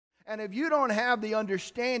And if you don't have the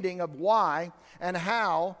understanding of why and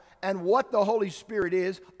how and what the Holy Spirit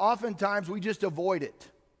is, oftentimes we just avoid it.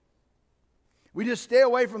 We just stay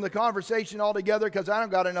away from the conversation altogether because I don't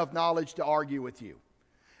got enough knowledge to argue with you.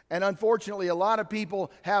 And unfortunately, a lot of people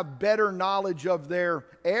have better knowledge of their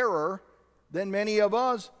error than many of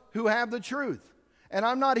us who have the truth. And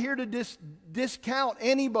I'm not here to discount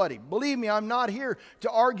anybody. Believe me, I'm not here to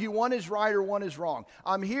argue one is right or one is wrong.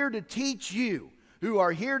 I'm here to teach you who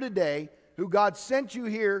are here today, who God sent you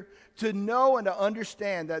here to know and to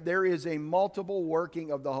understand that there is a multiple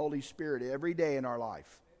working of the Holy Spirit every day in our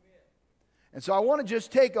life. And so I want to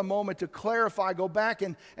just take a moment to clarify, go back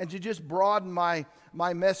and to just broaden my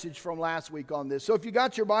message from last week on this. So if you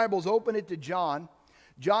got your Bibles, open it to John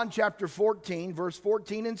chapter 14, verse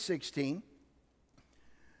 14 and 16.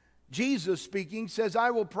 Jesus speaking says,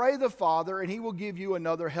 I will pray the Father, and he will give you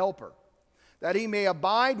another helper, that he may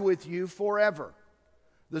abide with you forever.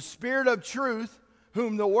 The Spirit of truth,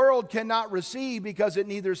 whom the world cannot receive because it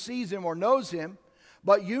neither sees him or knows him,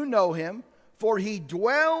 but you know him, for he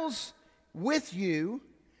dwells with you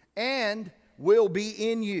and will be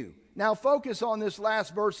in you. Now focus on this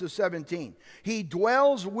last verse of 17. He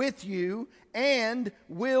dwells with you and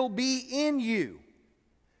will be in you.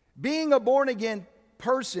 Being a born-again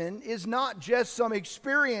person is not just some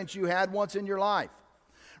experience you had once in your life.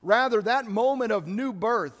 Rather, that moment of new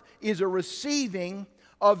birth is a receiving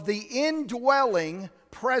of the indwelling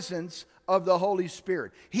presence of the Holy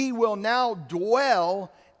Spirit. He will now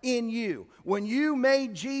dwell in you. When you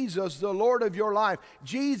made Jesus the Lord of your life,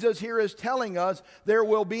 Jesus here is telling us there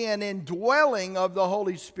will be an indwelling of the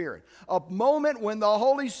Holy Spirit. A moment when the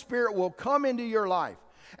Holy Spirit will come into your life.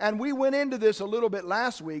 And we went into this a little bit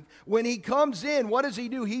last week. When he comes in, what does he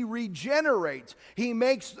do? He regenerates. He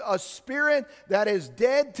makes a spirit that is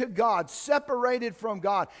dead to God, separated from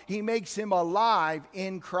God. He makes him alive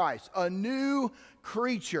in Christ, a new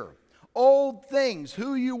creature. Old things,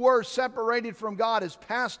 who you were separated from God, has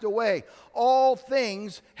passed away. All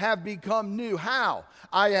things have become new. How?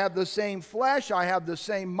 I have the same flesh, I have the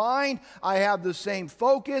same mind, I have the same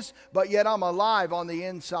focus, but yet I'm alive on the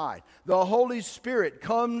inside. The Holy Spirit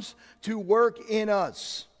comes to work in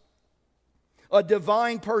us. A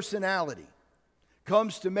divine personality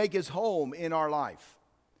comes to make his home in our life.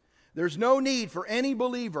 There's no need for any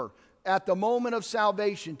believer at the moment of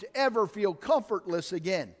salvation to ever feel comfortless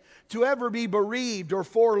again, to ever be bereaved or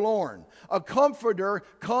forlorn. A comforter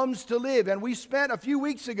comes to live. And we spent a few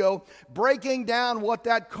weeks ago breaking down what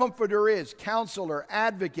that comforter is: counselor,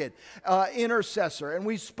 advocate, intercessor. And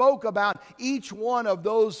we spoke about each one of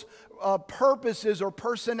those purposes or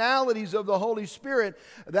personalities of the Holy Spirit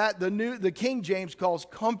that the King James calls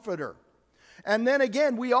comforter. And then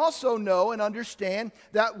again, we also know and understand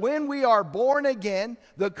that when we are born again,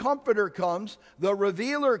 the comforter comes, the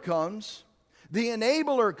revealer comes, the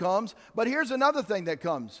enabler comes, but here's another thing that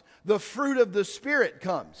comes. The fruit of the Spirit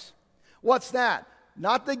comes. What's that?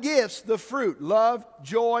 Not the gifts, the fruit. Love,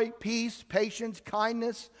 joy, peace, patience,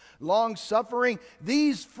 kindness, long-suffering.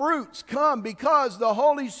 These fruits come because the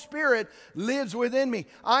Holy Spirit lives within me.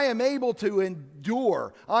 I am able to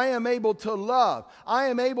endure. I am able to love. I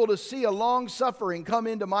am able to see a long-suffering come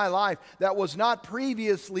into my life that was not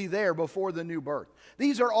previously there before the new birth.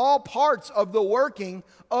 These are all parts of the working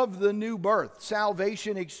of the new birth,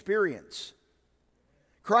 salvation experience.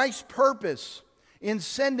 Christ's purpose in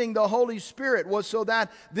sending the Holy Spirit was so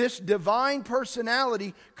that this divine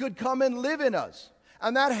personality could come and live in us.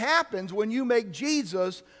 And that happens when you make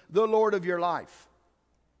Jesus the Lord of your life.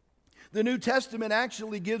 The New Testament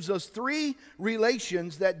actually gives us three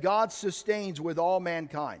relations that God sustains with all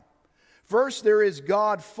mankind. First, there is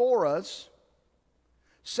God for us.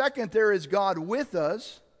 Second, there is God with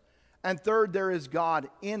us. And third, there is God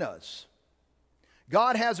in us.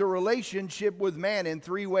 God has a relationship with man in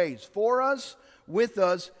three ways: for us, with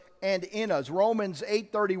us, and in us. Romans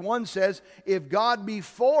 8:31 says, if God be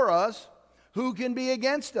for us, who can be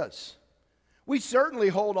against us? We certainly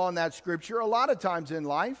hold on that scripture a lot of times in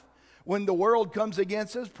life. When the world comes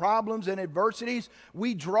against us, problems and adversities,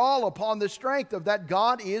 we draw upon the strength of that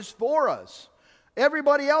God is for us.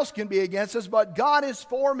 Everybody else can be against us, but God is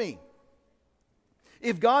for me.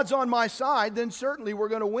 If God's on my side, then certainly we're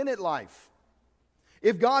going to win at life.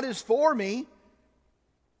 If God is for me,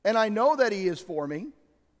 and I know that He is for me,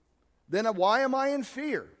 then why am I in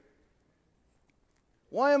fear?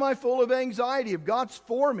 Why am I full of anxiety? If God's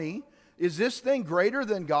for me, is this thing greater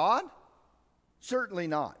than God? Certainly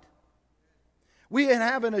not. We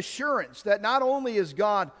have an assurance that not only is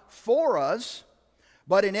God for us,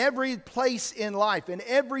 but in every place in life, in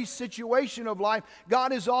every situation of life,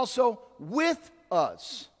 God is also with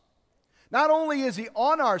us. Not only is he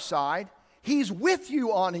on our side, he's with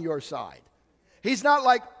you on your side. He's not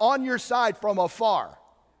like on your side from afar.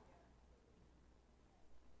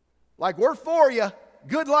 Like, we're for you.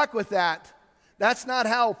 Good luck with that. That's not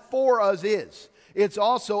how for us is. It's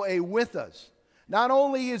also a with us. Not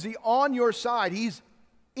only is he on your side, he's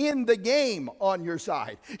in the game on your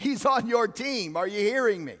side. He's on your team. Are you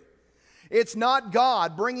hearing me? It's not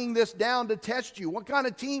God bringing this down to test you. What kind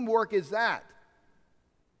of teamwork is that?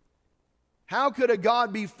 How could a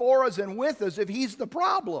God be for us and with us if he's the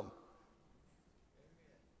problem?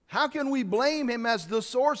 How can we blame him as the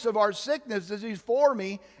source of our sickness as he's for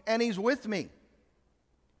me and he's with me?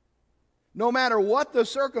 No matter what the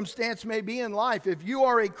circumstance may be in life, if you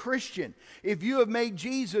are a Christian, if you have made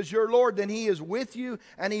Jesus your Lord, then he is with you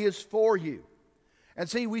and he is for you. And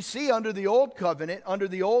see, we see under the Old Covenant, under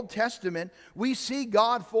the Old Testament, we see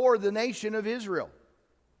God for the nation of Israel.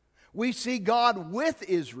 We see God with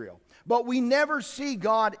Israel, but we never see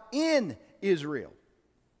God in Israel.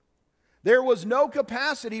 There was no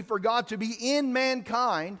capacity for God to be in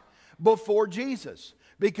mankind before Jesus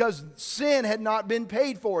because sin had not been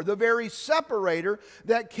paid for. The very separator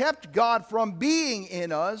that kept God from being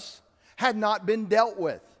in us had not been dealt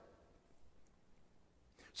with.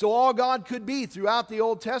 So all God could be throughout the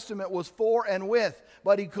Old Testament was for and with,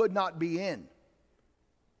 but he could not be in.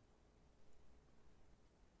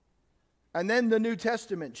 And then the New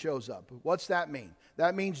Testament shows up. What's that mean?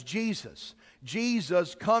 That means Jesus.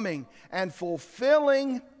 Jesus coming and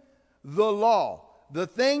fulfilling the law.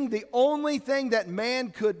 The only thing that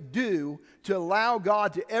man could do to allow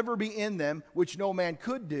God to ever be in them, which no man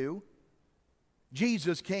could do,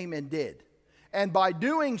 Jesus came and did. And by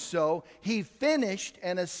doing so, he finished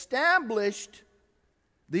and established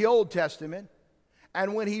the Old Testament.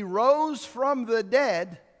 And when he rose from the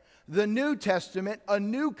dead, the New Testament, a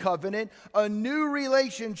new covenant, a new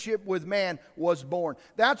relationship with man was born.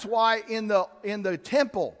 That's why in the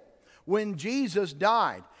temple, when Jesus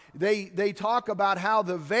died, they talk about how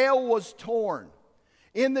the veil was torn.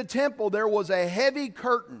 In the temple, there was a heavy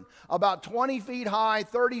curtain, about 20 feet high,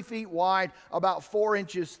 30 feet wide, about 4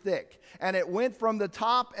 inches thick. And it went from the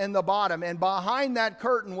top and the bottom. And behind that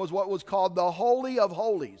curtain was what was called the Holy of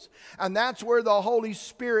Holies. And that's where the Holy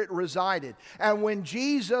Spirit resided. And when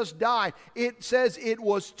Jesus died, it says it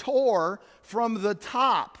was tore from the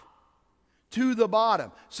top to the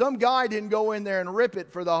bottom. Some guy didn't go in there and rip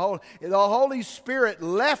it for the Holy Spirit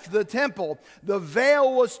left the temple. The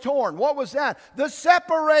veil was torn. What was that? The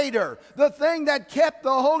separator, the thing that kept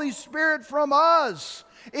the Holy Spirit from us.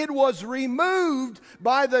 It was removed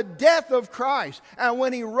by the death of Christ. And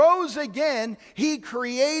when he rose again, he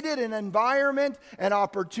created an environment, an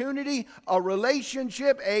opportunity, a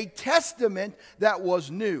relationship, a testament that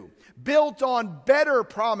was new, built on better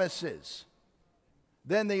promises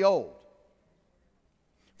than the old.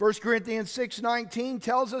 1 Corinthians 6:19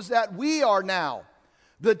 tells us that we are now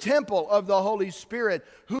the temple of the Holy Spirit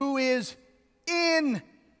who is in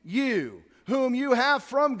you, whom you have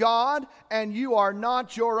from God, and you are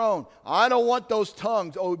not your own. I don't want those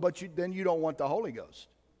tongues. Oh, but then you don't want the Holy Ghost.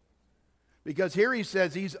 Because here he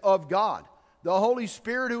says he's of God. The Holy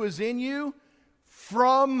Spirit who is in you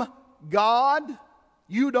from God,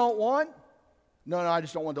 you don't want? No, I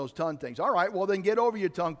just don't want those tongue things. All right, well then get over your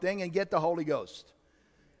tongue thing and get the Holy Ghost.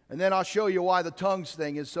 And then I'll show you why the tongues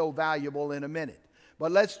thing is so valuable in a minute.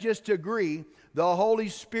 But let's just agree, the Holy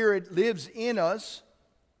Spirit lives in us,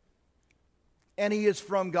 and he is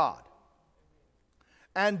from God.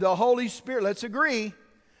 And the Holy Spirit, let's agree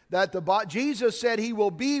that Jesus said he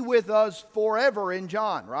will be with us forever in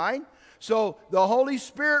John, right? So the Holy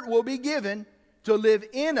Spirit will be given to live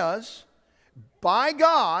in us by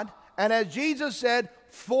God, and as Jesus said,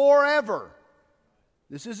 forever.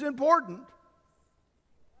 This is important.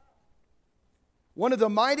 One of the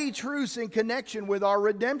mighty truths in connection with our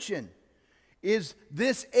redemption is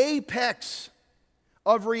this apex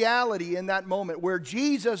of reality in that moment where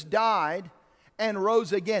Jesus died and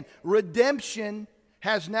rose again. Redemption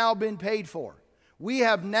has now been paid for. We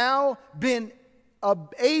have now been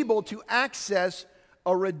able to access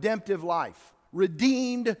a redemptive life,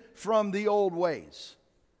 redeemed from the old ways.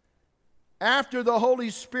 After the Holy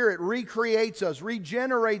Spirit recreates us,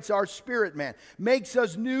 regenerates our spirit man, makes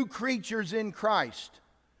us new creatures in Christ,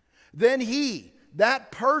 then he,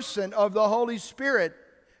 that person of the Holy Spirit,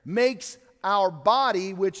 makes our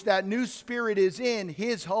body, which that new spirit is in,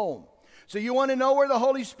 his home. So you want to know where the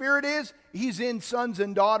Holy Spirit is? He's in sons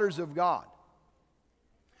and daughters of God.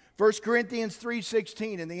 1 Corinthians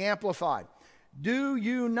 3:16 in the Amplified. Do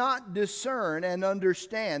you not discern and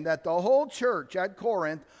understand that the whole church at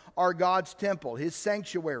Corinth are God's temple, his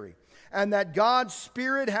sanctuary, and that God's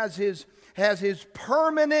Spirit has his has his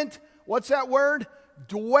permanent, what's that word?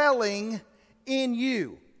 Dwelling in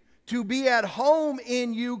you. To be at home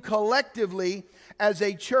in you collectively as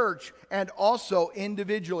a church and also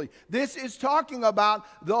individually. This is talking about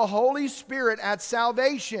the Holy Spirit at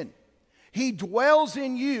salvation. He dwells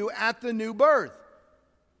in you at the new birth.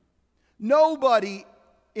 Nobody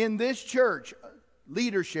in this church,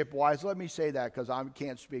 leadership-wise, let me say that because I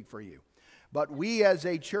can't speak for you, but we as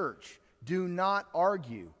a church do not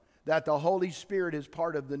argue that the Holy Spirit is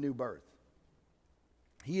part of the new birth.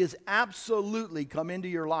 He has absolutely come into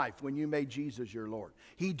your life when you made Jesus your Lord.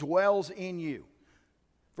 He dwells in you.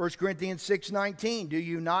 1 Corinthians 6:19, do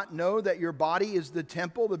you not know that your body is the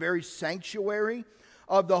temple, the very sanctuary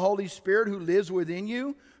of the Holy Spirit who lives within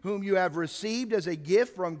you, whom you have received as a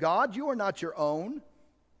gift from God? You are not your own.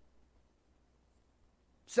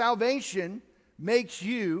 Salvation makes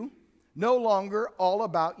you no longer all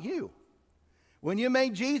about you. When you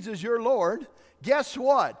made Jesus your Lord, guess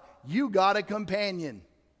what? You got a companion.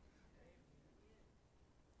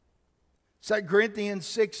 2 Corinthians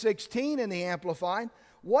 6:16 in the Amplified,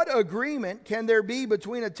 what agreement can there be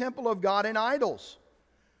between a temple of God and idols?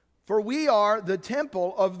 For we are the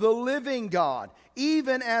temple of the living God,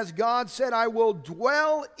 even as God said, I will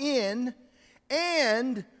dwell in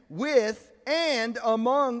and with and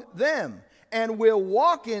among them, and will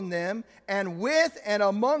walk in them, and with and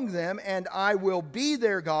among them, and I will be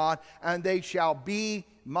their God, and they shall be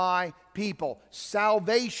my people.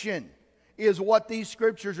 Salvation is what these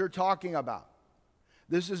scriptures are talking about.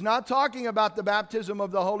 This is not talking about the baptism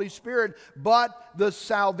of the Holy Spirit, but the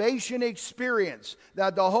salvation experience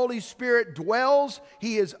that the Holy Spirit dwells.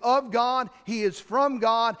 He is of God, He is from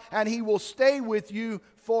God, and He will stay with you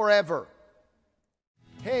forever.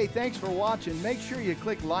 Hey, thanks for watching. Make sure you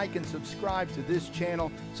click like and subscribe to this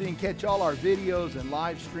channel so you can catch all our videos and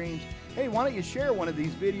live streams. Hey, why don't you share one of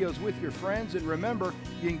these videos with your friends? And remember,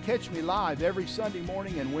 you can catch me live every Sunday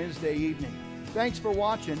morning and Wednesday evening. Thanks for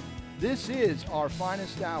watching. This is our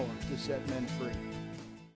finest hour to set men free.